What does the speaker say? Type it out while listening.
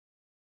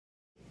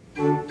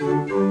I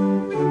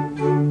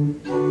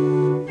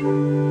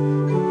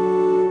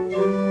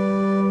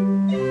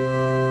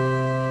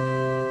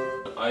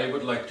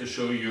would like to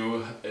show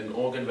you an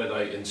organ that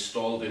I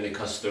installed in a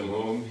custom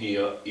home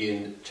here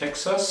in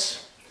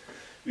Texas.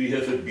 We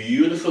have a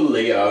beautiful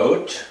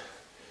layout.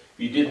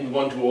 We didn't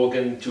want the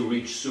organ to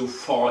reach so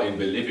far in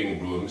the living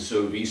room,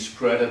 so we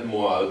spread it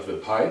more out the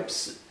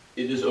pipes.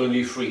 It is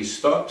only 3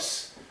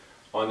 stops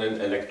on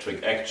an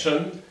electric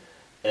action,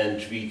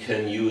 and we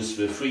can use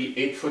the 3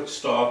 8-foot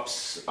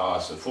stops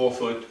as a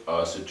 4-foot,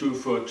 as a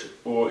 2-foot,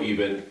 or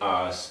even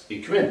as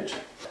a quint.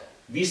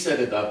 We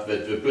set it up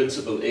that the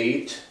principal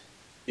 8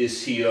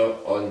 is here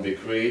on the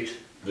grate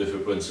with the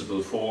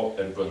principal 4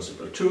 and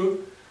principal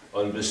 2.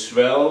 On the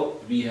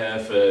swell we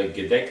have a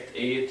Gedackt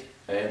 8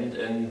 and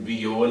a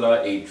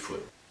Viola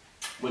 8-foot.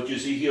 What you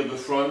see here at the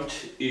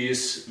front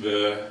is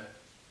the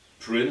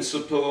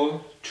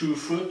principal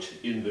 2-foot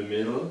in the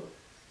middle.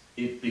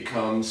 It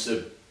becomes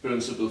a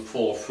principal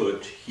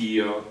 4-foot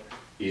here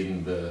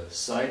in the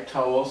side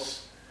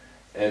towers,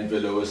 and the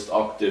lowest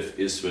octave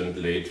is when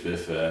played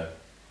with a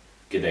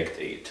Gedackt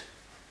 8.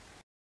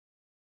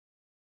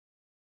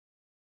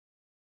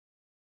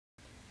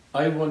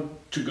 I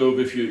want to go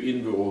with you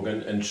in the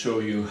organ and show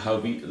you how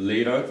we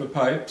laid out the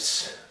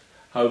pipes,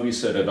 how we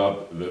set it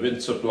up, the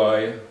wind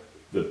supply,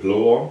 the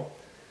blower,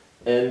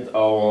 and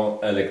our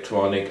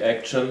electronic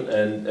action,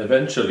 and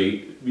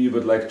eventually we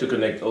would like to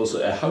connect also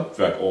a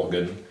Hauptwerk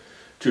organ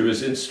to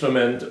this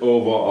instrument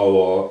over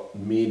our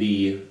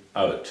MIDI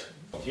out.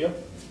 Here.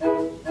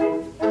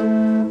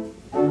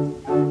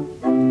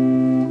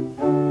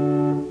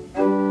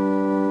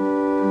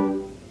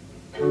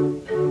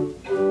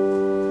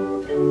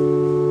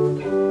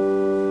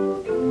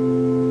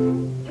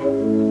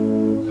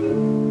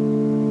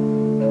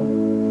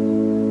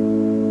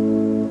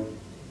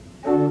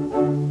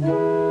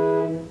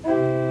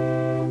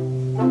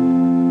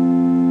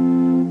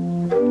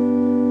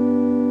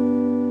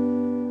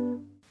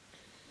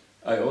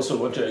 I also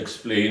want to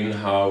explain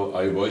how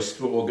I voiced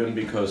the organ,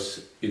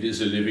 because it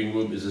is a living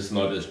room, it is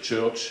not a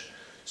church,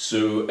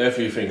 so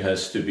everything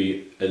has to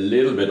be a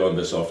little bit on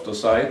the softer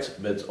side.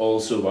 That's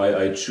also why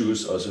I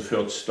choose as a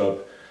third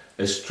stop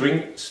a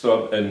string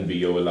stop and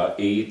viola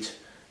 8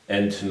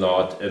 and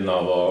not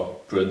another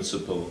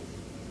principal.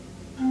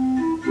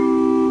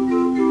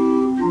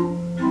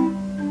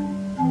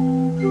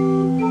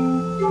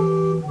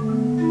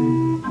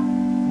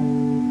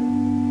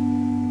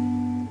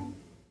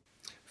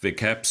 The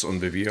caps on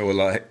the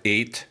Viola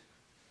 8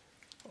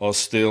 are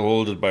still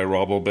held by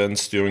rubber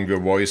bands during the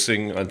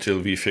voicing until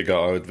we figure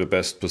out the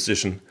best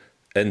position,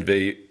 and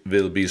they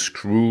will be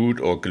screwed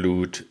or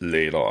glued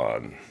later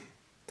on.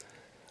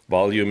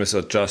 Volume is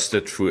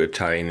adjusted through a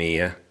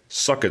tiny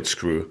socket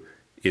screw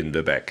in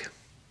the back.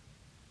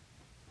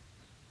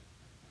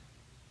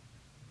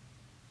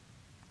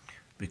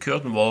 The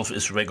curtain valve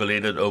is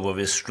regulated over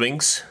the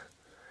strings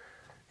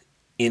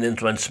in a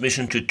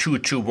transmission to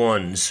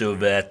 2-to-1, so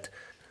that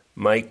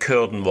my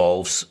curtain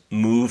valves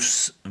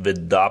moves the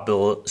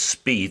double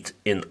speed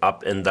in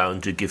up and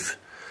down to give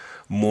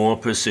more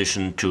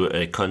precision to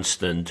a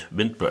constant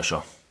wind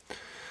pressure.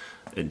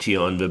 And here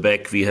on the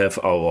back we have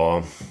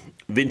our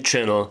wind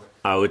channel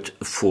out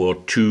for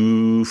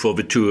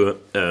the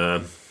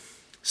 2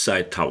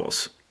 side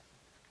towers.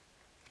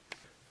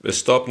 The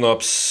stop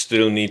knobs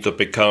still need to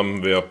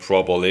become their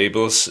proper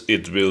labels.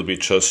 It will be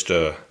just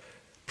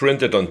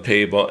printed on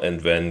paper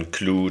and then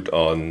glued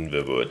on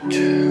the wood.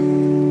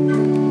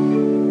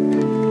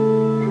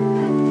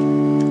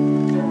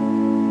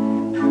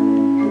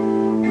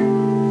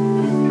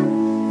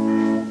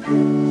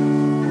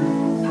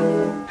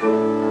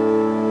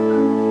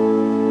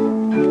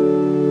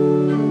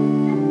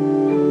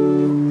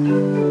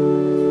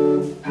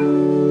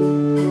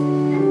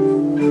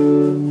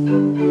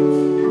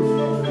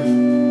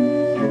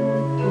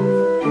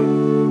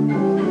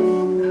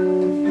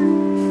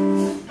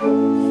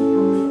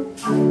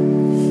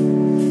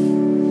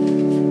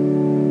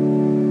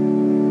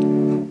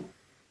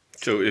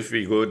 So if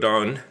we go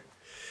down,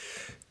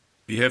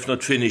 we have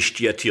not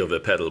finished yet here the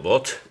pedal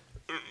board,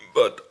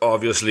 but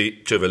obviously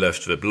to the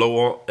left the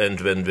blower,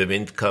 and when the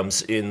wind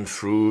comes in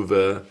through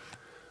the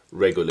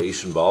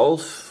regulation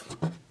valve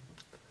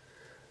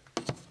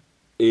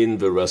in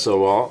the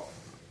reservoir.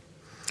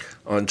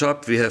 On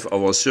top we have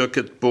our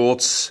circuit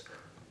boards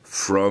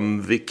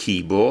from the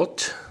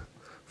keyboard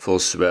for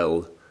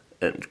swell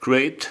and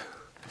grate.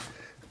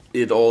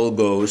 It all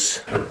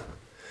goes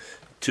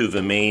to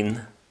the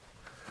main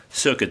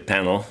circuit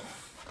panel,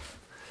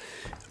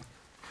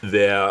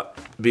 where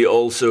we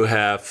also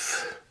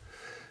have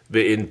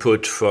the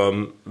input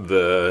from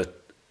the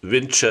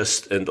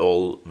windchest and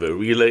all the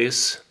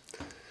relays,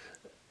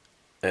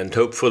 and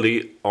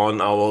hopefully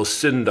on our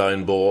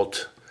Syndyne board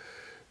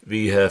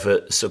we have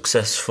a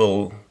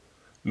successful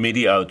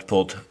MIDI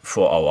output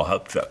for our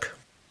Hauptwerk.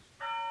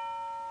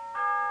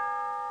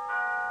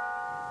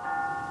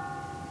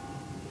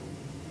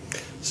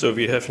 So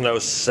we have now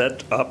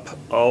set up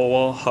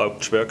our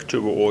Hauptwerk to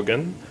the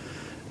organ,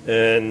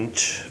 and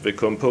the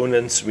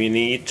components we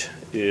need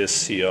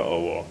is here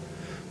our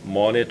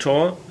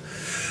monitor,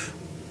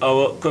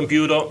 our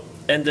computer,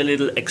 and a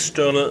little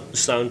external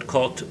sound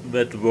card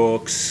that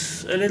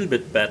works a little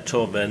bit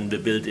better than the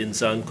built-in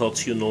sound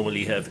cards you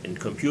normally have in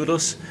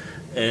computers.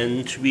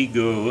 And we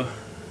go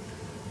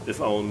with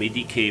our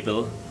MIDI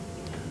cable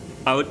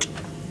out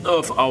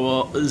of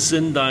our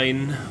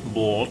Zindyne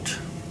board.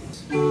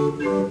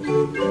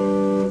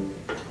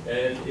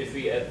 And if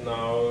we add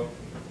now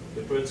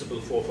the principal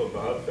 4 from the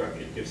Hauptwerk,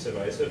 it gives a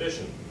nice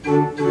addition.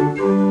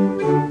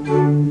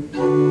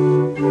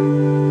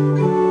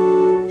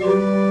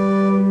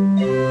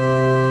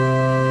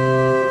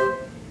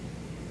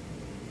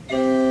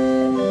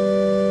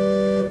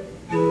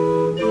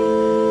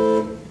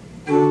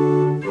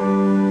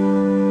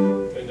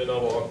 And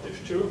another octave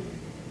too.